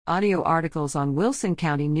Audio articles on Wilson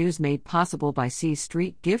County News made possible by C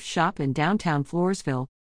Street Gift Shop in downtown Floresville.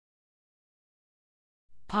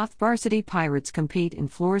 Poth Varsity Pirates compete in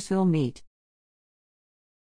Floresville meet.